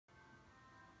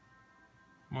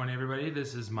Morning everybody,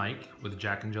 this is Mike with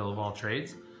Jack and Jill of All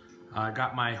Trades. I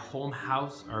got my whole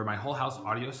house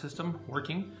audio system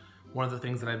working. One of the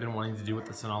things that I've been wanting to do with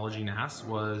the Synology NAS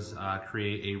was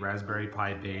create a Raspberry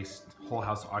Pi based whole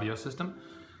house audio system.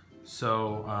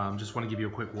 So just want to give you a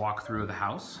quick walkthrough of the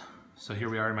house. So here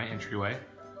we are in my entryway.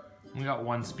 We got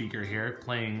one speaker here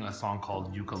playing a song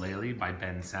called Ukulele by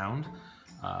Ben Sound.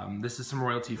 This is some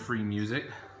royalty-free music,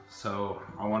 so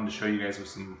I wanted to show you guys with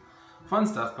some fun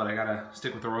stuff, but I gotta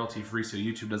stick with the royalty-free so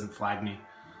YouTube doesn't flag me.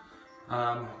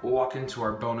 We'll walk into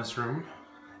our bonus room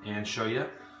and show you.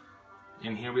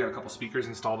 In here we got a couple speakers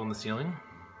installed on the ceiling,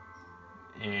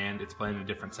 and it's playing a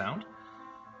different sound.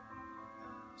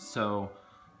 So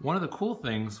one of the cool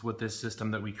things with this system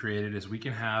that we created is we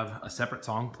can have a separate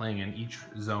song playing in each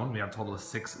zone. We have a total of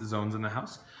 6 zones in the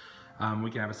house. We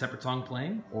can have a separate song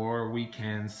playing, or we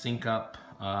can sync up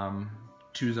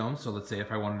 2 zones. So let's say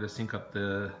if I wanted to sync up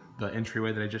the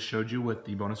entryway that I just showed you with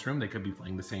the bonus room, they could be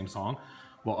playing the same song,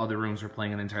 while other rooms are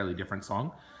playing an entirely different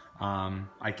song.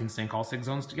 I can sync all 6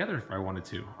 zones together if I wanted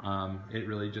to. It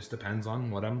really just depends on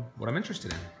what I'm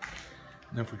interested in.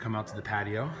 And then if we come out to the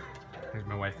patio, there's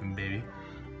my wife and baby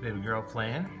girl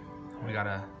playing. We got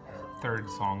a 3rd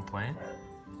song playing.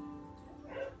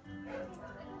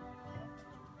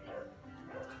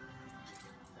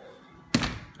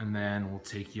 And then we'll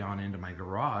take you on into my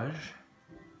garage.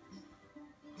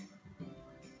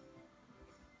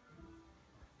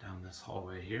 Down this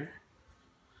hallway here.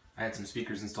 I had some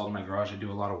speakers installed in my garage. I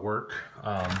do a lot of work.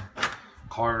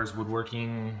 Cars,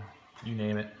 woodworking, you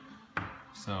name it.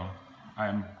 So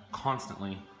I'm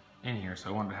constantly in here, so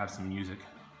I wanted to have some music.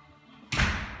 I'm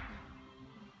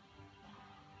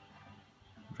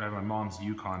driving my mom's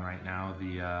Yukon right now.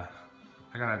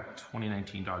 I got a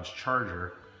 2019 Dodge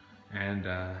Charger, and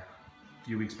a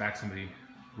few weeks back somebody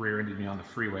rear-ended me on the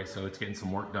freeway, so it's getting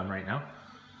some work done right now.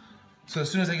 So as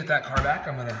soon as I get that car back,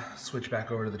 I'm gonna switch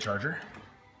back over to the Charger.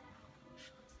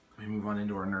 We move on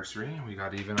into our nursery. We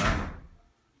got even a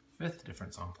 5th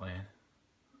different song playing.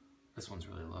 This one's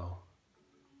really low.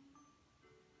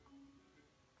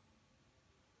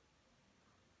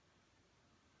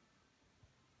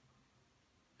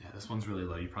 Yeah, this one's really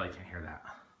low. You probably can't hear that.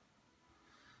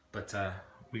 But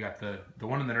we got the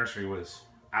one in the nursery was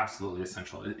absolutely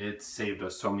essential. It saved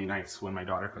us so many nights when my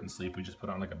daughter couldn't sleep. We just put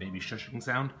on like a baby shushing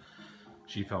sound.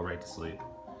 She fell right to sleep.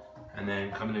 And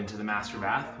then coming into the master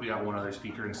bath, we got one other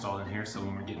speaker installed in here, so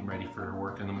when we're getting ready for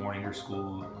work in the morning or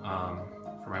school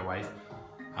for my wife,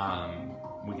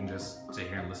 we can just sit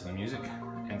here and listen to music.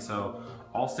 And so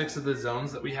all 6 of the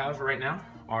zones that we have right now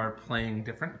are playing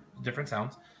different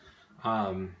sounds.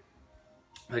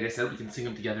 Like I said, we can sync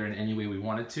them together in any way we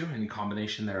wanted to, any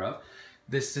combination thereof.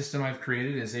 This system I've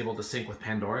created is able to sync with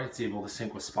Pandora. It's able to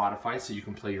sync with Spotify, so you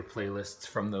can play your playlists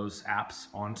from those apps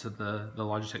onto the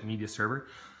Logitech Media Server.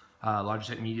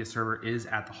 Logitech Media Server is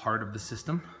at the heart of the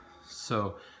system.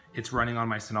 So it's running on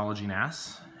my Synology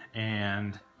NAS,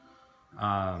 and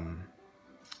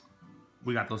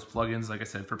we got those plugins, like I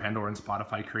said, for Pandora and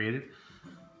Spotify created.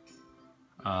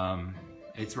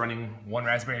 It's running 1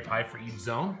 Raspberry Pi for each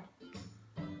zone.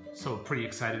 So pretty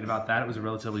excited about that. It was a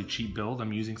relatively cheap build.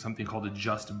 I'm using something called a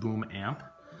JustBoom Amp.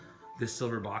 This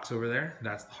silver box over there,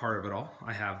 that's the heart of it all.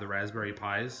 I have the Raspberry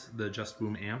Pis, the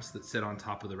JustBoom Amps that sit on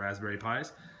top of the Raspberry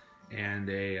Pis, and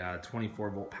a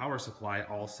 24-volt power supply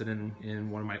all sit in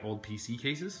one of my old PC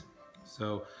cases.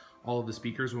 So all of the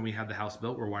speakers, when we had the house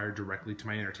built, were wired directly to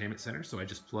my entertainment center, so I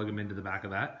just plug them into the back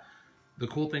of that. The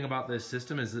cool thing about this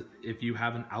system is that if you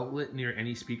have an outlet near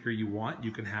any speaker you want, you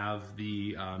can have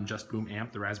the JustBoom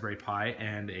Amp, the Raspberry Pi,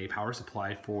 and a power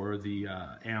supply for the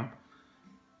amp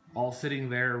all sitting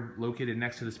there located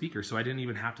next to the speaker. So I didn't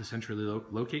even have to centrally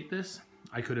locate this.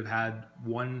 I could have had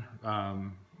one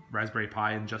Raspberry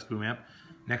Pi and JustBoom Amp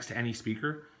next to any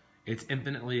speaker. It's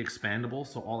infinitely expandable,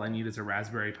 so all I need is a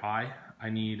Raspberry Pi. I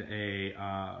need a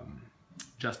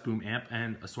JustBoom Amp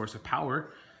and a source of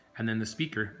power, and then the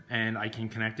speaker, and I can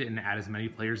connect it and add as many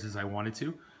players as I wanted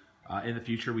to. In the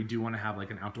future, we do want to have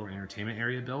like an outdoor entertainment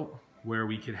area built where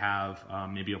we could have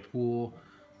maybe a pool,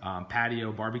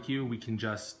 patio, barbecue. We can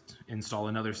just install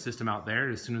another system out there.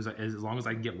 As long as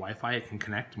I can get Wi-Fi, it can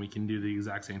connect, and we can do the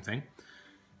exact same thing.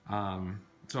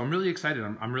 So I'm really excited.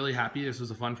 I'm really happy. This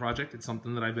was a fun project. It's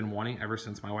something that I've been wanting ever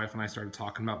since my wife and I started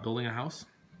talking about building a house.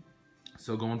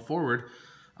 So going forward,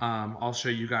 I'll show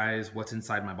you guys what's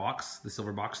inside my box, the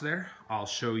silver box there. I'll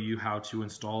show you how to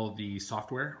install the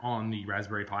software on the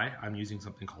Raspberry Pi. I'm using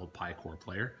something called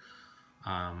piCorePlayer.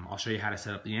 I'll show you how to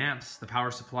set up the amps, the power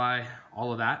supply,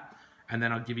 all of that. And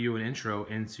then I'll give you an intro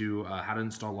into how to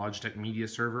install Logitech Media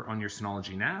Server on your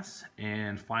Synology NAS.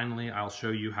 And finally, I'll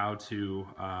show you how to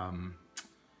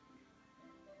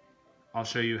I'll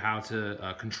show you how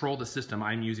to control the system.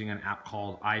 I'm using an app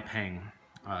called iPeng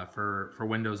for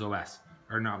Windows OS,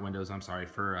 or not Windows, I'm sorry,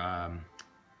 for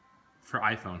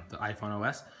iPhone, the iPhone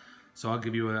OS. So I'll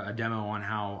give you a demo on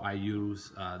how I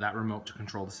use that remote to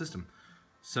control the system.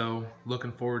 So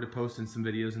looking forward to posting some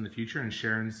videos in the future and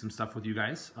sharing some stuff with you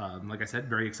guys. Like I said,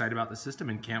 very excited about the system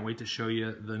and can't wait to show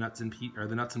you the nuts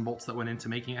and bolts that went into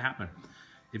making it happen.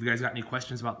 If you guys got any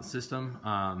questions about the system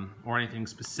or anything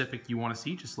specific you want to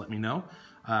see, just let me know.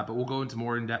 But we'll go into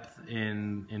more in depth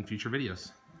in future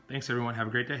videos. Thanks everyone, have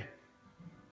a great day.